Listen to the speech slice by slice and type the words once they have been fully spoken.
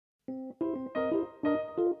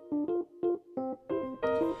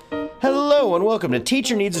Hello and welcome to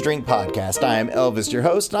Teacher Needs a Drink podcast. I am Elvis, your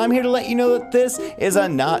host, and I'm here to let you know that this is a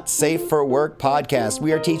not safe for work podcast.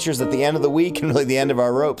 We are teachers at the end of the week and really the end of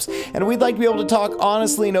our ropes, and we'd like to be able to talk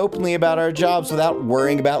honestly and openly about our jobs without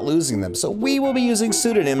worrying about losing them. So we will be using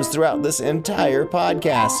pseudonyms throughout this entire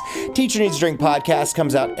podcast. Teacher Needs a Drink podcast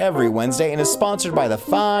comes out every Wednesday and is sponsored by the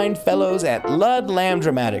fine fellows at Ludlam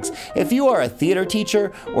Dramatics. If you are a theater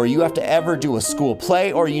teacher, or you have to ever do a school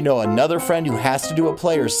play, or you know another friend who has to do a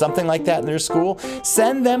play or something like that in their school,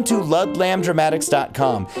 send them to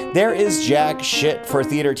ludlamdramatics.com. There is jack shit for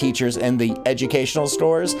theater teachers in the educational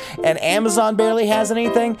stores, and Amazon barely has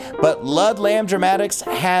anything, but Ludlam Dramatics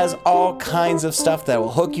has all kinds of stuff that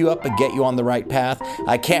will hook you up and get you on the right path.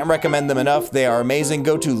 I can't recommend them enough. They are amazing.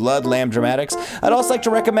 Go to Ludlam Dramatics. I'd also like to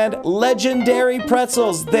recommend Legendary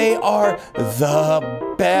Pretzels. They are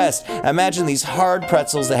the best. Imagine these hard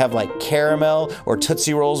pretzels that have like caramel or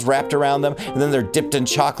Tootsie Rolls wrapped around them, and then they're dipped in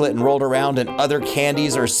chocolate and rolled around in other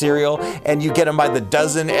candies or cereal, and you get them by the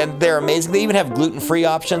dozen, and they're amazing. They even have gluten-free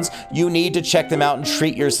options. You need to check them out and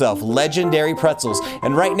treat yourself. Legendary Pretzels.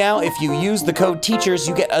 And right now, if you use the code TEACHERS,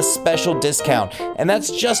 you get a special discount, and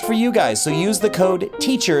that's just for you guys. So use the code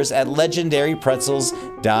TEACHERS at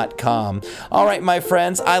legendarypretzels.com. All right, my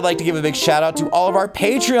friends, I'd like to give a big shout out to all of our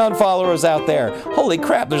Patreon followers out there. Holy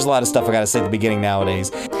crap, there's a lot of stuff I gotta say at the beginning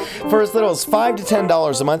nowadays. For as little as $5 to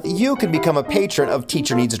 $10 a month, you can become a patron of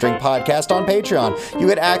Teacher Needs a Drink podcast on Patreon. You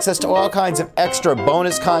get access to all kinds of extra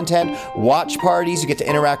bonus content, watch parties, you get to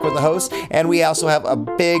interact with the host, and we also have a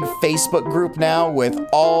big Facebook group now with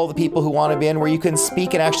all the people who want to be in, where you can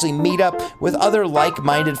speak and actually meet up with other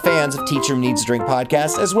like-minded fans of Teacher Needs a Drink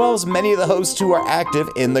podcast, as well as many of the hosts who are active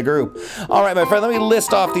in the group. All right, my friend, let me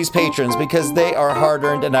list off these patrons because they are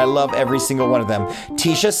hard-earned and I love every single one of them.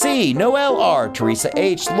 Tisha C, Noel R, Teresa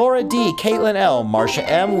H, Laura D, Caitlin L, Marsha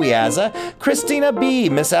M, Wiaza, Christina B,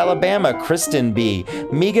 Miss Alabama, Kristen B,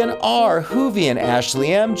 Megan R, Hoovian,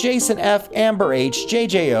 Ashley M, Jason F, Amber H,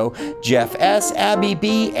 JJO, Jeff S, Abby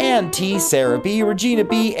B, Ann T, Sarah B, Regina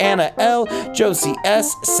B, Anna L, Josie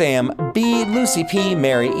S, Sam B, Lucy P,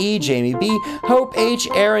 Mary E, Jamie B, Hope H,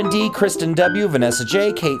 Aaron D, Kristen W, Vanessa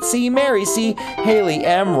J, Kate C, Mary C, Haley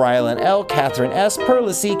M, Rylan L, Catherine S,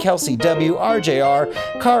 Perla C, Kelsey W, RJR,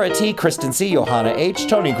 Cara T, Kristen C, Johanna H,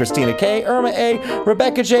 Tony and Christina K, Irma A,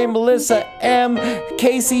 Rebecca J, Melissa M,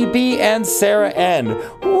 Casey B, and Sarah N.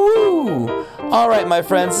 Woo! All right, my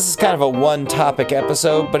friends, this is kind of a one-topic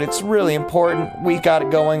episode, but it's really important. We got it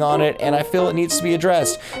going on it, and I feel it needs to be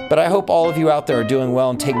addressed. But I hope all of you out there are doing well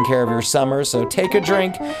and taking care of your summer, so take a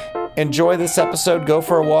drink, enjoy this episode, go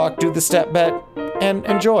for a walk, do the step bet, and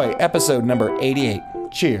enjoy episode number 88.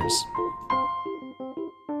 Cheers.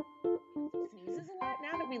 Sneezes a lot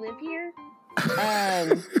now that we live here.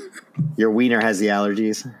 Your wiener has the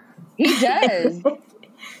allergies. He does.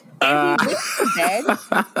 And he licks the bed.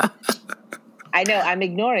 I know, I'm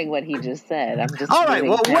ignoring what he just said. I'm just all right.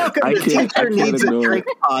 Well, welcome to Teacher Needs a Drink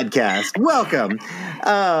podcast. Welcome.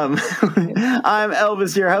 I'm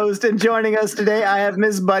Elvis, your host, and joining us today, I have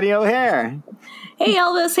Miss Bunny O'Hare. Hey,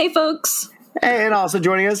 Elvis. Hey, folks. And also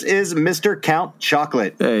joining us is Mr. Count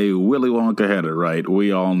Chocolate. Hey, Willy Wonka had it right.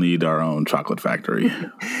 We all need our own chocolate factory.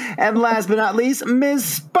 And last but not least, Ms.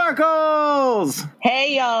 Sparkles.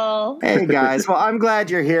 Hey, y'all. Hey, guys. Well, I'm glad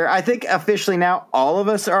you're here. I think officially now all of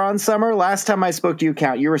us are on summer. Last time I spoke to you,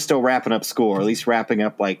 Count, you were still wrapping up school, or at least wrapping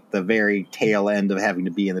up like the very tail end of having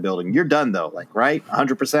to be in the building. You're done, though, like, right?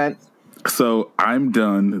 100%? So I'm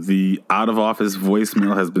done. The out-of-office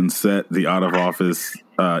voicemail has been set. The out-of-office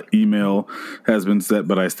email has been set,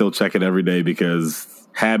 but I still check it every day because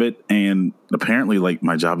habit, and apparently, like,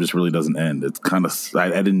 my job just really doesn't end. It's kind of, I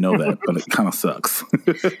didn't know that, but it kind of sucks.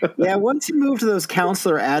 Yeah, once you move to those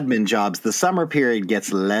counselor admin jobs, the summer period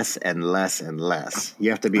gets less and less and less.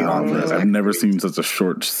 You have to be on for I've never seen such a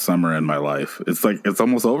short summer in my life. It's like, it's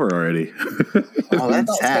almost over already. Oh,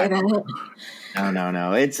 that's sad. No.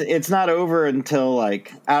 It's not over until,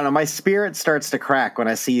 like, I don't know, my spirit starts to crack when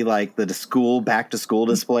I see like the back to school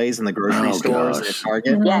displays in the grocery stores at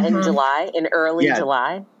Target. Yeah, in early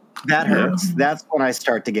July. That hurts. Yeah. That's when I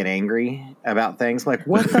start to get angry about things. Like,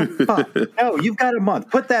 what the fuck? No, you've got a month.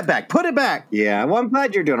 Put that back. Put it back. Yeah, well, I'm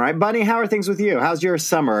glad you're doing all right. Bunny, how are things with you? How's your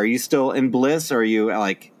summer? Are you still in bliss, or are you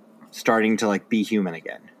like starting to like be human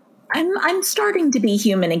again? I'm starting to be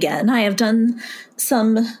human again. I have done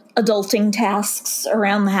some adulting tasks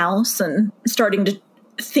around the house and starting to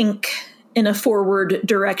think in a forward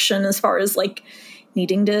direction as far as like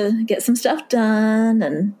needing to get some stuff done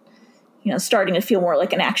and, starting to feel more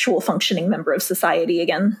like an actual functioning member of society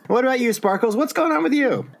again. What about you, Sparkles? What's going on with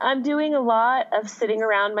you? I'm doing a lot of sitting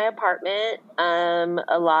around my apartment,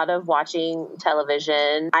 a lot of watching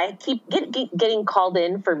television. I keep getting called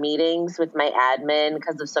in for meetings with my admin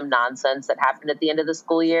because of some nonsense that happened at the end of the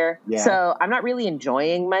school year. Yeah. So I'm not really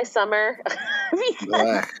enjoying my summer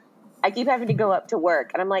because I keep having to go up to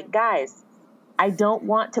work. And I'm like, guys, I don't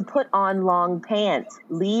want to put on long pants.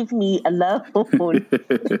 Leave me alone.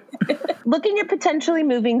 Looking at potentially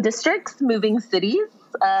moving districts, moving cities.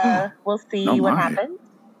 We'll see what happens.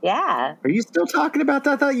 Yeah. Are you still talking about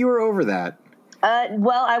that? I thought you were over that.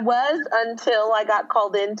 Well, I was until I got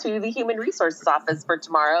called into the Human Resources office for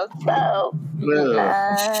tomorrow. So,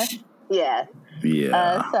 yeah.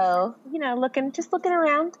 Yeah. So, looking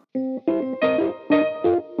around.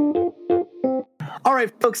 All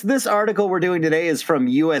right, folks, this article we're doing today is from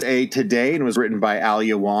USA Today and was written by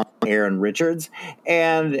Alia Wong, Aaron Richards,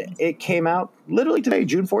 and it came out literally today,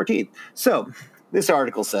 June 14th. So this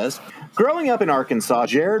article says, growing up in Arkansas,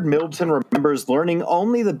 Jared Middleton remembers learning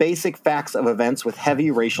only the basic facts of events with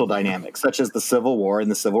heavy racial dynamics, such as the Civil War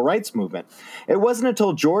and the Civil Rights Movement. It wasn't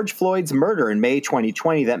until George Floyd's murder in May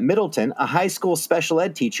 2020 that Middleton, a high school special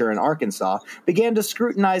ed teacher in Arkansas, began to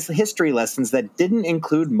scrutinize history lessons that didn't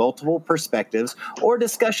include multiple perspectives or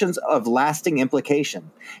discussions of lasting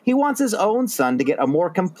implication. He wants his own son to get a more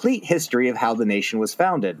complete history of how the nation was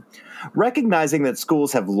founded. Recognizing that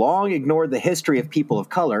schools have long ignored the history of people of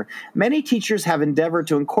color, many teachers have endeavored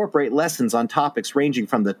to incorporate lessons on topics ranging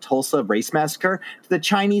from the Tulsa Race Massacre to the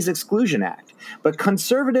Chinese Exclusion Act. But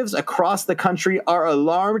conservatives across the country are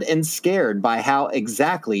alarmed and scared by how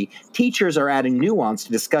exactly teachers are adding nuance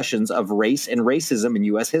to discussions of race and racism in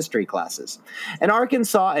U.S. history classes. In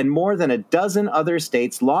Arkansas and more than a dozen other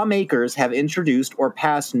states, lawmakers have introduced or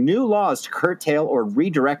passed new laws to curtail or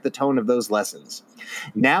redirect the tone of those lessons.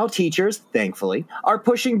 Now teachers, thankfully, are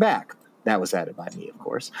pushing back. That was added by me, of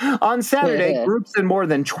course. On Saturday, groups in more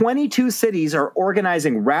than 22 cities are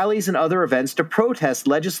organizing rallies and other events to protest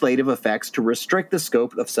legislative effects to restrict the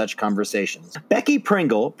scope of such conversations. Becky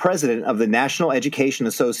Pringle, president of the National Education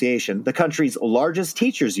Association, the country's largest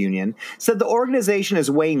teachers union, said the organization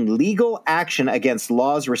is weighing legal action against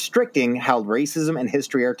laws restricting how racism and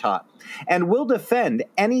history are taught, and will defend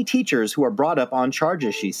any teachers who are brought up on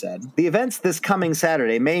charges, she said. The events this coming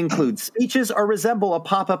Saturday may include speeches or resemble a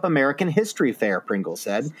pop-up American history fair, Pringle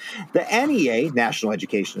said. The NEA, National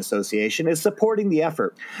Education Association, is supporting the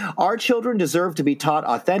effort. Our children deserve to be taught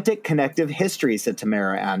authentic, connective history, said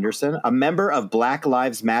Tamara Anderson, a member of Black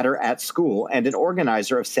Lives Matter at School and an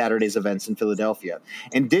organizer of Saturday's events in Philadelphia.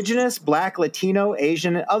 Indigenous, Black, Latino,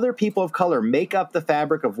 Asian, and other people of color make up the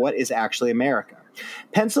fabric of what is actually America.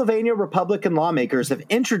 Pennsylvania Republican lawmakers have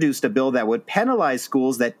introduced a bill that would penalize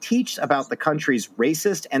schools that teach about the country's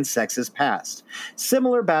racist and sexist past.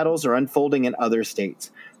 Similar battles are unfolding in other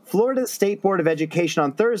states. Florida's State Board of Education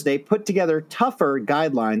on Thursday put together tougher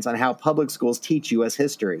guidelines on how public schools teach U.S.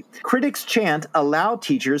 history. Critics chant, allow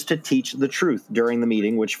teachers to teach the truth during the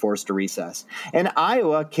meeting, which forced a recess. In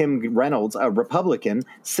Iowa, Kim Reynolds, a Republican,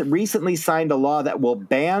 recently signed a law that will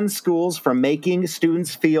ban schools from making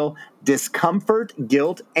students feel discomfort,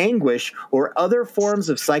 guilt, anguish, or other forms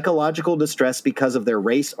of psychological distress because of their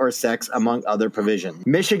race or sex, among other provisions.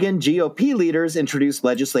 Michigan GOP leaders introduced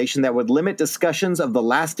legislation that would limit discussions of the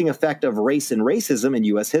lasting effect of race and racism in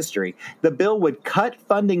U.S. history. The bill would cut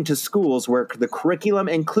funding to schools where the curriculum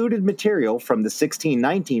included material from the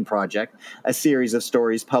 1619 Project, a series of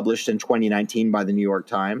stories published in 2019 by the New York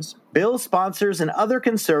Times. Bill sponsors and other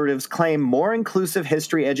conservatives claim more inclusive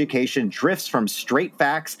history education drifts from straight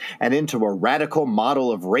facts and into a radical model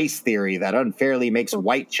of race theory that unfairly makes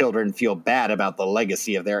white children feel bad about the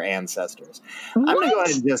legacy of their ancestors. I'm going to go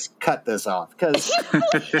ahead and just cut this off because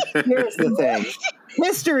here's the thing.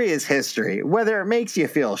 History is history. Whether it makes you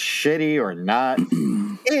feel shitty or not,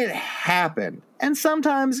 it happened. And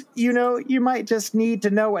sometimes, you might just need to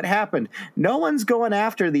know what happened. No one's going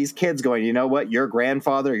after these kids going, you know what, your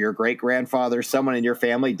grandfather, your great-grandfather, someone in your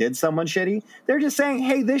family did someone shitty. They're just saying,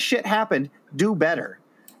 hey, this shit happened. Do better.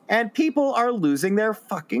 And people are losing their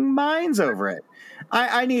fucking minds over it.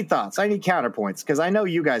 I need thoughts. I need counterpoints because I know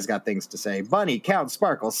you guys got things to say. Bunny, Count,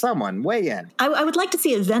 Sparkle, someone weigh in. I would like to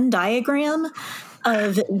see a Venn diagram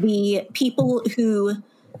of the people who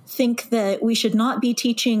think that we should not be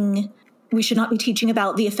teaching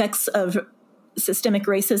about the effects of systemic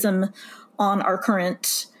racism on our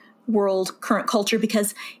current world, current culture,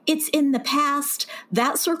 because it's in the past.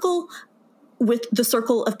 That circle with the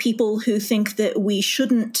circle of people who think that we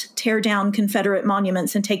shouldn't tear down Confederate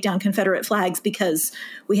monuments and take down Confederate flags because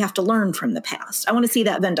we have to learn from the past. I want to see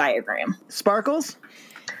that Venn diagram. Sparkles?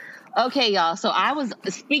 Okay, y'all. So I was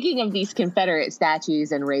speaking of these Confederate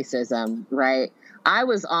statues and racism, right? I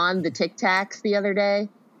was on the Tic Tacs the other day,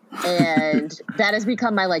 and that has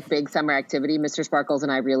become my big summer activity. Mr. Sparkles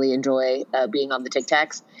and I really enjoy being on the Tic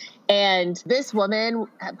Tacs. And this woman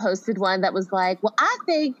posted one that was like, "Well, I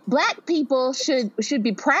think Black people should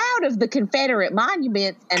be proud of the Confederate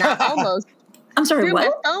monuments." And I almost I'm sorry, threw my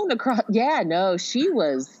what? phone across. Yeah, no, she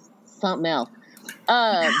was something else.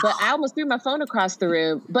 But I almost threw my phone across the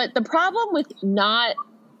room. But the problem with not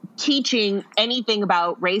teaching anything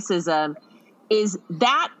about racism is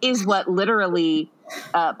what literally,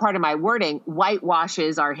 part of my wording,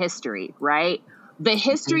 whitewashes our history, right? The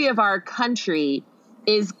history of our country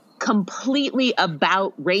is completely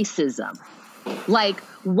about racism.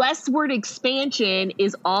 Westward expansion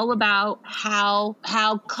is all about how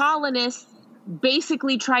colonists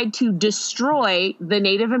basically tried to destroy the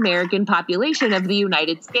Native American population of the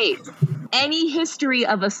United States. Any history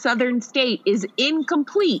of a southern state is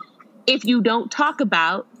incomplete if you don't talk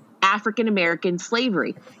about African American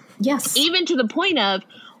slavery. Yes. Even to the point of,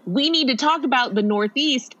 we need to talk about the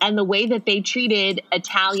Northeast and the way that they treated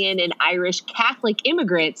Italian and Irish Catholic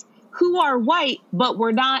immigrants who are white, but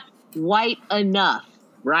were not white enough,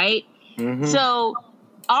 right? Mm-hmm. So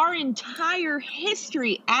our entire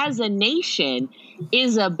history as a nation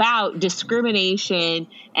is about discrimination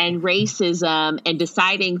and racism and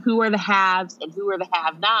deciding who are the haves and who are the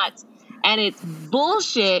have-nots. And it's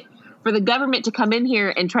bullshit for the government to come in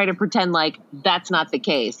here and try to pretend like that's not the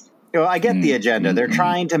case. Well, I get the agenda. They're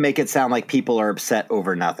trying to make it sound like people are upset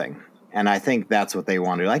over nothing. And I think that's what they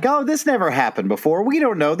want to do. Like, oh, this never happened before. We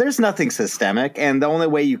don't know. There's nothing systemic. And the only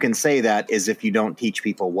way you can say that is if you don't teach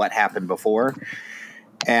people what happened before.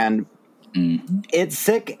 And it's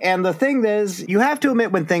sick. And the thing is, you have to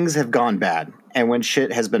admit when things have gone bad and when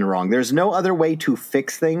shit has been wrong. There's no other way to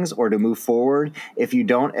fix things or to move forward if you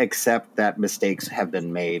don't accept that mistakes have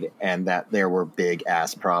been made and that there were big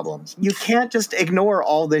ass problems. You can't just ignore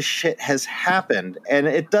all this shit has happened. And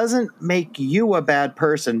it doesn't make you a bad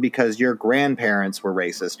person because your grandparents were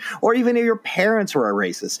racist or even if your parents were a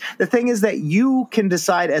racist. The thing is that you can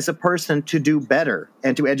decide as a person to do better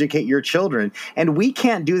and to educate your children. And we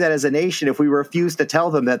can't do that as a nation if we refuse to tell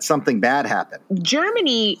them that something bad happened.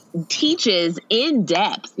 Germany teaches in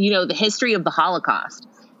depth, the history of the Holocaust.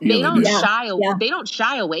 They don't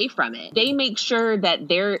shy away from it. They make sure that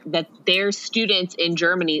their students in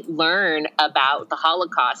Germany learn about the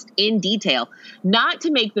Holocaust in detail, not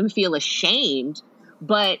to make them feel ashamed,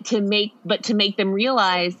 but to make them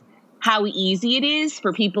realize how easy it is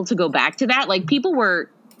for people to go back to that. Like, people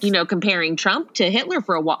were, comparing Trump to Hitler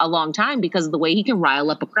for a long time because of the way he can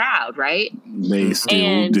rile up a crowd, right? They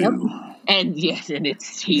still do. And yes, and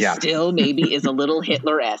he still maybe is a little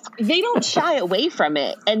Hitler-esque. They don't shy away from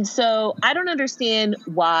it. And so I don't understand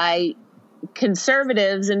why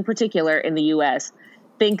conservatives in particular in the U.S.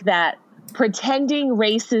 think that pretending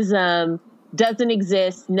racism doesn't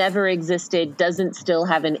exist, never existed, doesn't still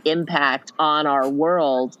have an impact on our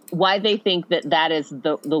world, why they think that is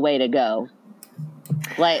the way to go.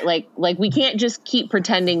 Like we can't just keep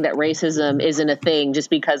pretending that racism isn't a thing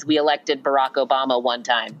just because we elected Barack Obama one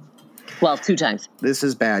time. Well, 2 times. This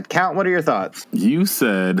is bad. Count, what are your thoughts? You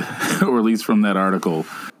said, or at least from that article,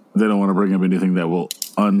 they don't want to bring up anything that will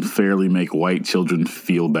unfairly make white children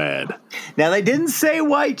feel bad. Now, they didn't say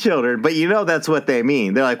white children, but that's what they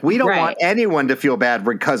mean. They're like, we don't want anyone to feel bad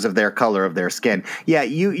because of their color of their skin. Yeah,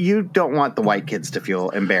 you don't want the white kids to feel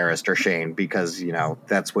embarrassed or shamed because,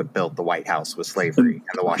 that's what built the White House was slavery and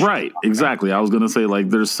the Washington. Right, exactly. I was going to say,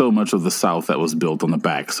 there's so much of the South that was built on the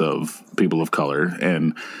backs of people of color,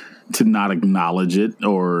 and to not acknowledge it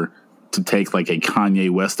or to take a Kanye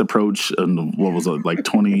West approach, and what was it,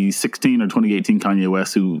 2016 or 2018 Kanye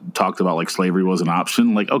West, who talked about slavery was an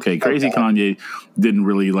option. Crazy Kanye didn't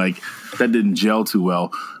really that didn't gel too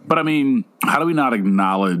well. But I mean, how do we not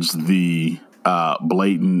acknowledge the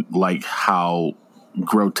blatant, how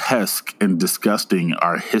grotesque and disgusting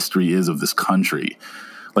our history is of this country?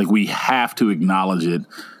 We have to acknowledge it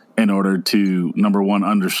in order to, number one,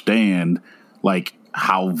 understand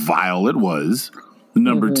how vile it was.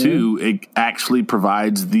 Number 2, it actually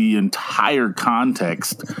provides the entire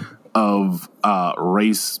context of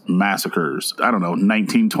race massacres. I don't know,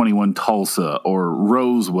 1921 Tulsa or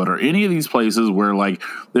Rosewood or any of these places where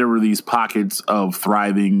there were these pockets of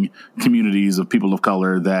thriving communities of people of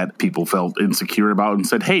color that people felt insecure about and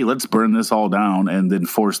said, hey, let's burn this all down, and then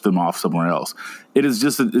force them off somewhere else. It is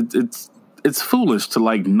just, it's foolish to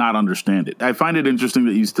not understand it. I find it interesting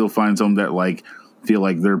that you still find some that feel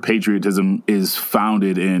like their patriotism is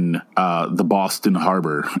founded in the Boston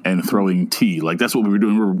Harbor and throwing tea. Like, that's what we were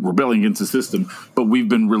doing. We were rebelling against the system, but we've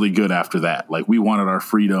been really good after that. Like, we wanted our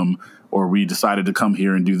freedom, or we decided to come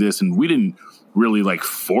here and do this, and we didn't really like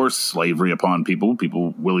force slavery upon people.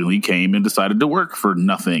 People willingly came and decided to work for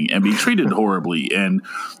nothing and be treated horribly and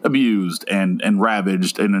abused and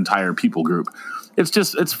ravaged an entire people group.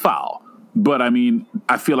 It's foul. But I mean,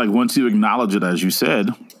 I feel like once you acknowledge it, as you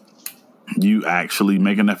said, you actually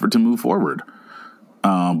make an effort to move forward.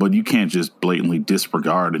 But you can't just blatantly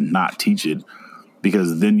disregard and not teach it,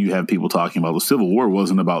 because then you have people talking about the Civil War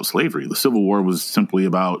wasn't about slavery. The Civil War was simply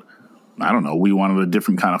about, I don't know, we wanted a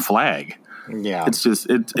different kind of flag. Yeah. It's just,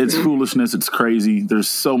 it's foolishness. It's crazy. There's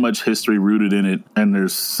so much history rooted in it. And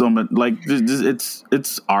there's so much, like,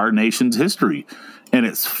 it's our nation's history, and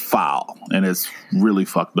it's foul, and it's really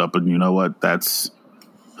fucked up. And you know what? That's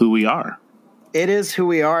who we are. It is who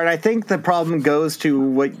we are, and I think the problem goes to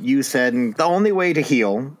what you said, and the only way to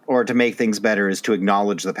heal or to make things better is to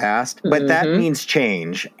acknowledge the past, but that means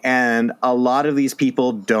change, and a lot of these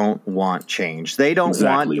people don't want change. They don't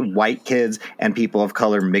want white kids and people of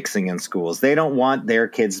color mixing in schools. They don't want their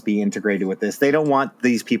kids to be integrated with this. They don't want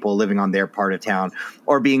these people living on their part of town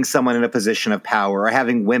or being someone in a position of power or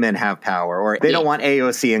having women have power, or they don't want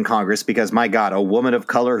AOC in Congress because, my God, a woman of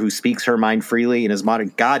color who speaks her mind freely and is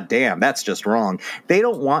modern, goddamn, that's just wrong. They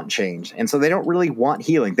don't want change, and so they don't really want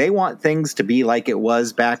healing. They want things to be like it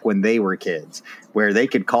was back when they were kids, where they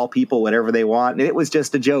could call people whatever they want, and it was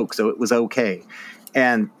just a joke, so it was okay.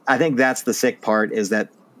 And I think that's the sick part, is that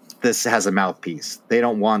this has a mouthpiece. They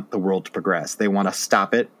don't want the world to progress. They want to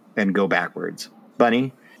stop it and go backwards.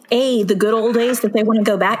 Bunny? The good old days that they want to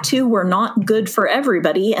go back to were not good for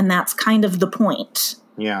everybody, and that's kind of the point.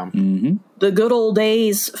 Yeah. Mm-hmm. The good old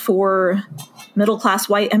days for middle-class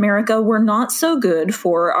white America were not so good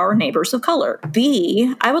for our neighbors of color.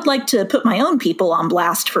 I would like to put my own people on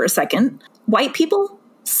blast for a second. White people,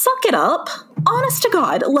 suck it up. Honest to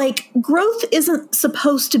God, like, growth isn't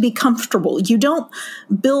supposed to be comfortable. You don't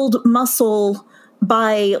build muscle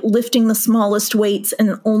by lifting the smallest weights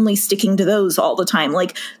and only sticking to those all the time.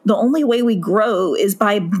 Like, the only way we grow is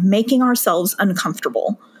by making ourselves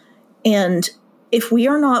uncomfortable. And if we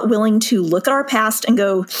are not willing to look at our past and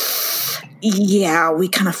go, yeah, we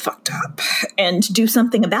kind of fucked up, and do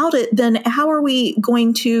something about it, then how are we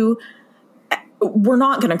going to, we're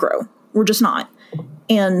not going to grow. We're just not.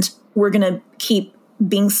 And we're going to keep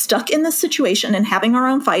being stuck in this situation and having our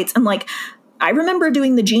own fights. And like, I remember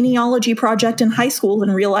doing the genealogy project in high school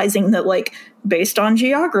and realizing that, like, based on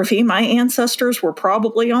geography, my ancestors were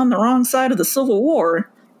probably on the wrong side of the Civil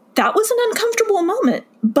War. That was an uncomfortable moment,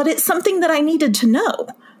 but it's something that I needed to know.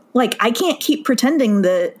 Like, I can't keep pretending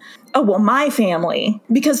that, oh, well, my family,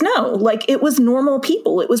 because no, like, it was normal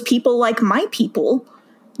people. It was people like my people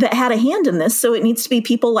that had a hand in this. So it needs to be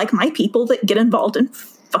people like my people that get involved in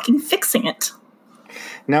fucking fixing it.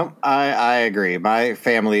 No, I agree. My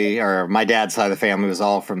family, or my dad's side of the family, was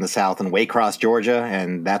all from the South in Waycross, Georgia,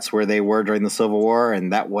 and that's where they were during the Civil War.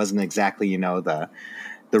 And that wasn't exactly, you know, the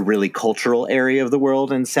really cultural area of the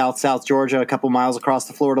world in South Georgia, a couple miles across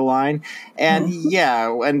the Florida line. And yeah,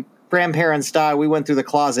 when grandparents died, we went through the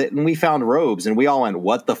closet and we found robes, and we all went,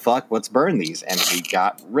 what the fuck? Let's burn these. And we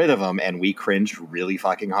got rid of them, and we cringed really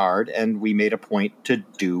fucking hard, and we made a point to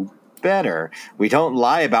do better. We don't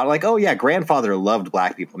lie about it, like, oh yeah, grandfather loved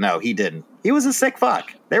black people. No, he didn't. He was a sick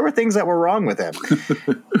fuck. There were things that were wrong with him.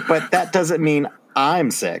 But that doesn't mean I'm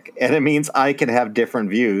sick, and it means I can have different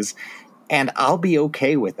views. And I'll be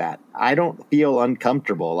okay with that. I don't feel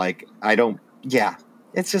uncomfortable. Like,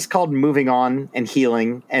 it's just called moving on and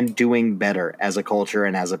healing and doing better as a culture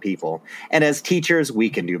and as a people. And as teachers, we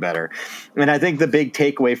can do better. And I think the big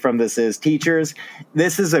takeaway from this is, teachers,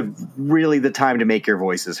 this is really the time to make your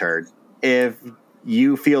voices heard. If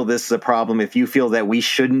you feel this is a problem, if you feel that we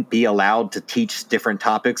shouldn't be allowed to teach different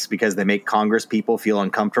topics because they make Congress people feel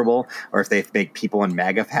uncomfortable, or if they make people in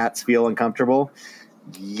MAGA hats feel uncomfortable,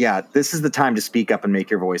 yeah, this is the time to speak up and make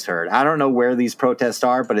your voice heard. I don't know where these protests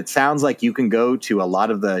are, but it sounds like you can go to a lot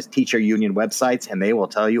of the teacher union websites and they will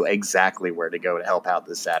tell you exactly where to go to help out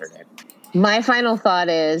this Saturday. My final thought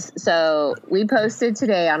is, so we posted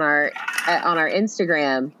today on our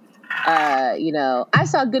Instagram, I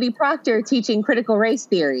saw Goody Proctor teaching critical race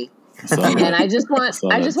theory. And I just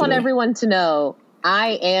want everyone to know,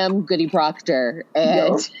 I am Goody Proctor,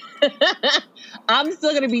 and I'm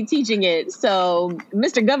still going to be teaching it. So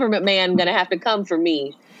Mr. Government Man going to have to come for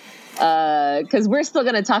me, because we're still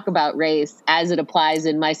going to talk about race as it applies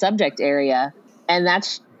in my subject area. And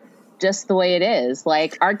that's just the way it is.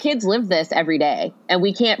 Like, our kids live this every day, and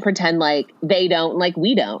we can't pretend like they don't, like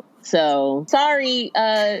we don't. So sorry,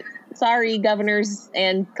 governors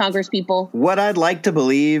and congresspeople. What I'd like to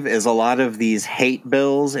believe is a lot of these hate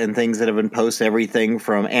bills and things that have been posted, everything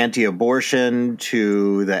from anti-abortion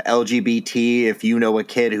to the LGBT. If you know a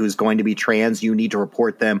kid who's going to be trans, you need to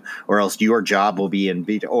report them or else your job will be in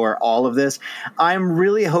veto, or all of this. I'm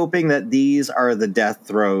really hoping that these are the death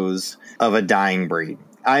throes of a dying breed.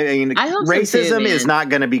 I mean, racism is not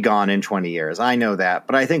going to be gone in 20 years. I know that.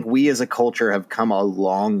 But I think we as a culture have come a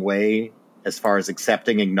long way as far as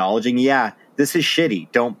accepting, acknowledging, yeah, this is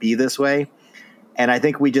shitty. Don't be this way. And I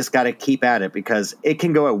think we just got to keep at it because it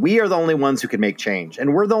can go. We are the only ones who can make change.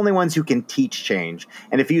 And we're the only ones who can teach change.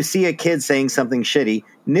 And if you see a kid saying something shitty,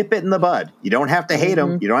 nip it in the bud. You don't have to hate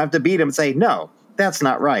them. You don't have to beat them and say, no, that's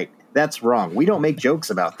not right. That's wrong. We don't make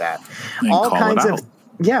jokes about that. All kinds of.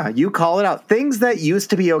 Yeah, you call it out. Things that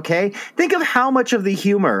used to be okay. Think of how much of the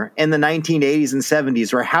humor in the 1980s and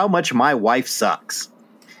 70s were how much my wife sucks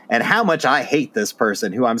and how much I hate this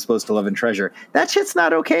person who I'm supposed to love and treasure. That shit's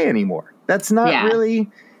not okay anymore. That's not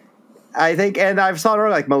really, I think, and I've saw it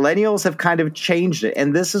like millennials have kind of changed it.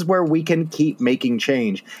 And this is where we can keep making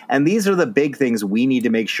change. And these are the big things we need to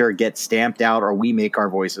make sure get stamped out or we make our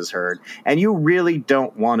voices heard. And you really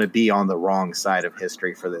don't want to be on the wrong side of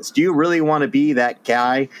history for this. Do you really want to be that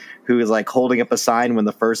guy who is like holding up a sign when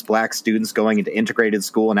the first black students going into integrated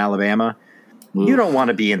school in Alabama? Oof. You don't want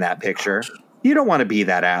to be in that picture. You don't want to be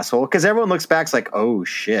that asshole because everyone looks back and like, oh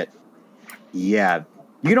shit. Yeah.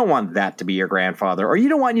 You don't want that to be your grandfather, or you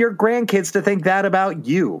don't want your grandkids to think that about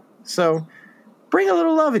you. So bring a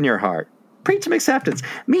little love in your heart. Preach some acceptance.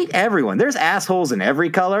 Meet everyone. There's assholes in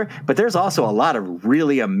every color, but there's also a lot of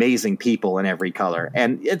really amazing people in every color.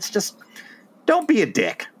 And it's just, don't be a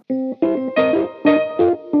dick.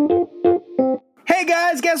 Hey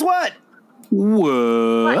guys, guess what?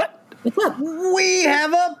 What? What's up? We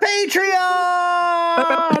have a Patreon!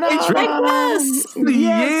 Yes!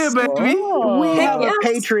 Yeah, baby. We have Yes. a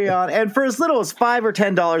Patreon, and for as little as $5 or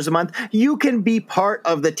 $10 a month, you can be part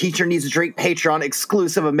of the Teacher Needs a Drink Patreon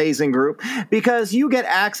exclusive amazing group because you get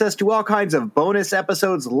access to all kinds of bonus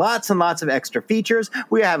episodes, lots and lots of extra features.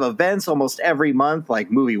 We have events almost every month,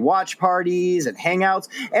 like movie watch parties and hangouts,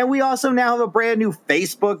 and we also now have a brand new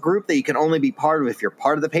Facebook group that you can only be part of if you're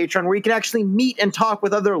part of the Patreon, where you can actually meet and talk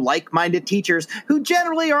with other like-minded teachers who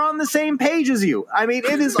generally are on the same page as you. I mean,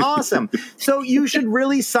 it is awesome. So you should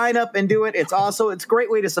really sign up and do it. It's also, it's a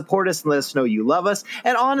great way to support us and let us know you love us.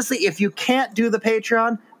 And honestly, if you can't do the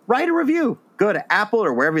Patreon, write a review. Go to Apple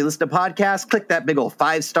or wherever you listen to podcasts, click that big old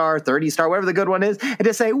 5-star, 30-star, whatever the good one is, and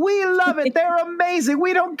just say, we love it. They're amazing.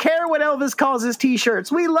 We don't care what Elvis calls his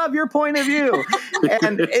t-shirts. We love your point of view.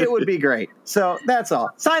 And it would be great. So that's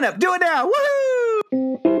all. Sign up. Do it now.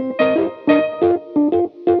 Woohoo!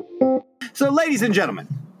 So ladies and gentlemen,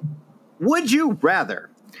 would you rather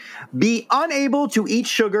be unable to eat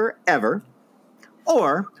sugar ever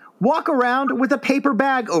or walk around with a paper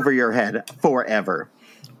bag over your head forever?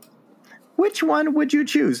 Which one would you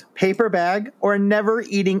choose? Paper bag or never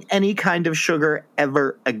eating any kind of sugar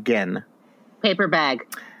ever again? Paper bag.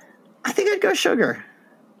 I think I'd go sugar.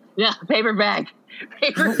 Yeah, paper bag.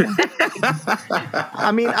 Paper bag.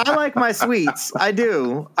 I mean, I like my sweets. I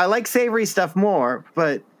do. I like savory stuff more,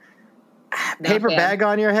 but paper bag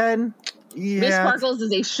on your head? Yeah. Miss Sparkles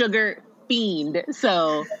is a sugar fiend,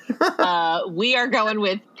 so we are going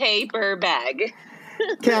with paper bag.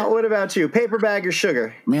 Count, what about you? Paper bag or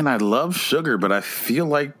sugar? Man, I love sugar, but I feel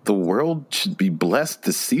like the world should be blessed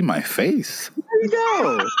to see my face. There you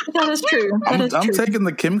go. That is true. That is I'm true. taking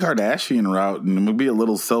the Kim Kardashian route, and we'll be a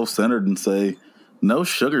little self-centered and say, no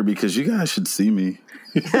sugar, because you guys should see me.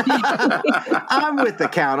 I'm with the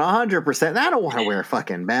count 100%. I don't want to wear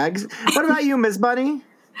fucking bags. What about you, Miss Bunny?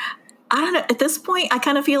 I don't know. At this point, I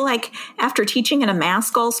kind of feel like after teaching in a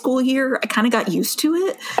mask all school year, I kind of got used to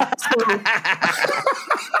it. So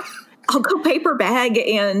I'll go paper bag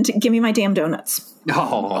and give me my damn donuts.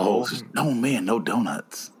 Oh man, no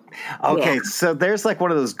donuts. Okay, Yeah. so there's like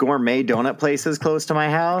one of those gourmet donut places close to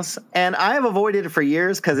my house, and I have avoided it for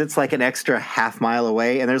years because it's like an extra half-mile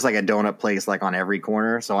away, and there's like a donut place like on every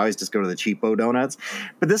corner, so I always just go to the cheapo donuts.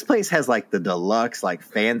 But this place has like the deluxe, like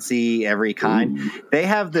fancy, every kind. Ooh. They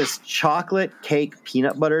have this chocolate cake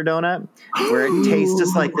peanut butter donut where it tastes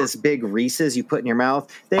just like this big Reese's you put in your mouth.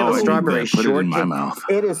 They have a strawberry shortcake. Put it in my mouth.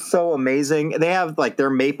 It is so amazing. They have like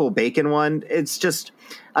their maple bacon one. It's just...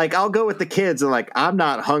 like, I'll go with the kids and, like, I'm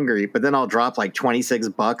not hungry, but then I'll drop, like,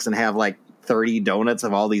 $26 and have, like, 30 donuts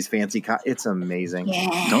of all these fancy it's amazing.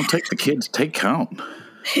 Yeah. Don't take the kids. Take count.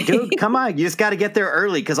 Dude, come on. You just got to get there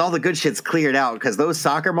early because all the good shit's cleared out because those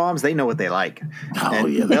soccer moms, they know what they like. Oh,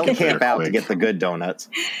 and yeah. They'll camp out to get the good donuts.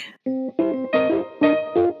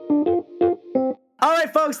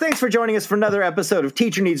 right, folks, thanks for joining us for another episode of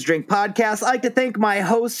Teacher Needs Drink podcast. I'd like to thank my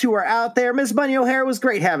hosts who are out there. Ms. Bunny O'Hare, was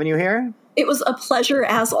great having you here. It was a pleasure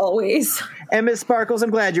as always. And Ms. Sparkles, I'm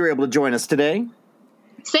glad you were able to join us today.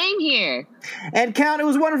 Same here. And Count, it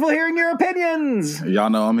was wonderful hearing your opinions. Y'all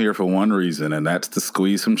know I'm here for one reason, and that's to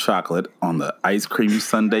squeeze some chocolate on the ice cream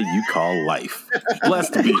sundae you call life.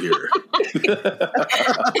 Blessed to be here.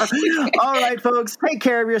 All right, folks, take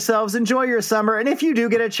care of yourselves. Enjoy your summer. And if you do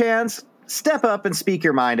get a chance, step up and speak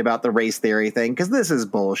your mind about the race theory thing, because this is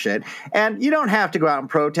bullshit. And you don't have to go out and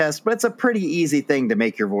protest, but it's a pretty easy thing to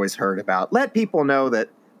make your voice heard about. Let people know that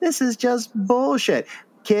this is just bullshit.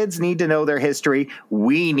 Kids need to know their history.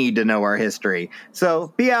 We need to know our history.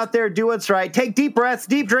 So be out there, do what's right. Take deep breaths,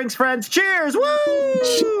 deep drinks, friends. Cheers! Woo!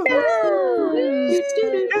 Cheers!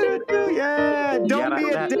 Yeah! Don't be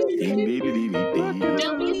a dick.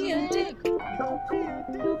 Don't be a dick.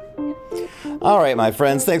 All right, my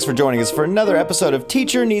friends, thanks for joining us for another episode of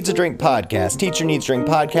Teacher Needs a Drink podcast. Teacher Needs a Drink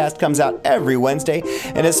podcast comes out every Wednesday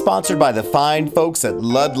and is sponsored by the fine folks at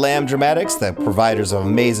Ludlam Dramatics, the providers of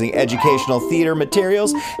amazing educational theater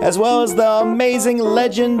materials, as well as the amazing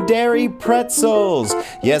legendary pretzels.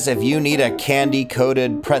 Yes, if you need a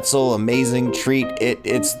candy-coated pretzel amazing treat,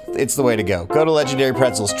 it's the way to go. Go to Legendary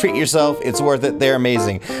Pretzels. Treat yourself. It's worth it. They're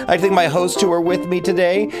amazing. I think my hosts who are with me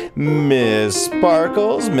today, Ms.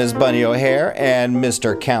 Sparkles, Ms. Bunny O'Hare, and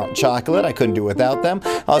Mr. Count Chocolate. I couldn't do without them.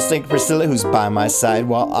 I also thank Priscilla, who's by my side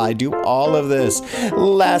while I do all of this.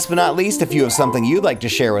 Last but not least, if you have something you'd like to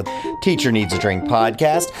share with Teacher Needs a Drink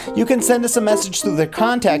podcast, you can send us a message through the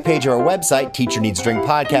contact page of our website,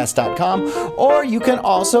 teacherneedsdrinkpodcast.com, or you can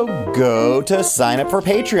also go to sign up for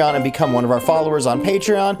Patreon and become one of our followers on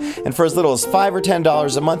Patreon. And for as little as $5 or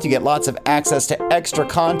 $10 a month, you get lots of access to extra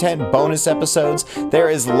content, bonus episodes. There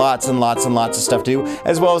is lots and lots and lots of stuff to do,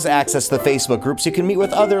 as well as access to the Facebook group so you can meet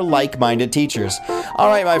with other like-minded teachers. All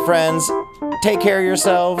right, my friends, take care of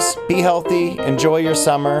yourselves, be healthy, enjoy your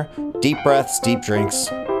summer, deep breaths, deep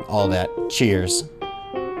drinks, all that. Cheers.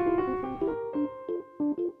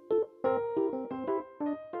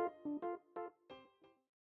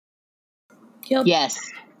 Yep.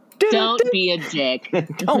 Yes. Don't be a dick.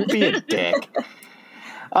 Don't be a dick.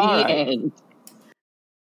 All The right. end.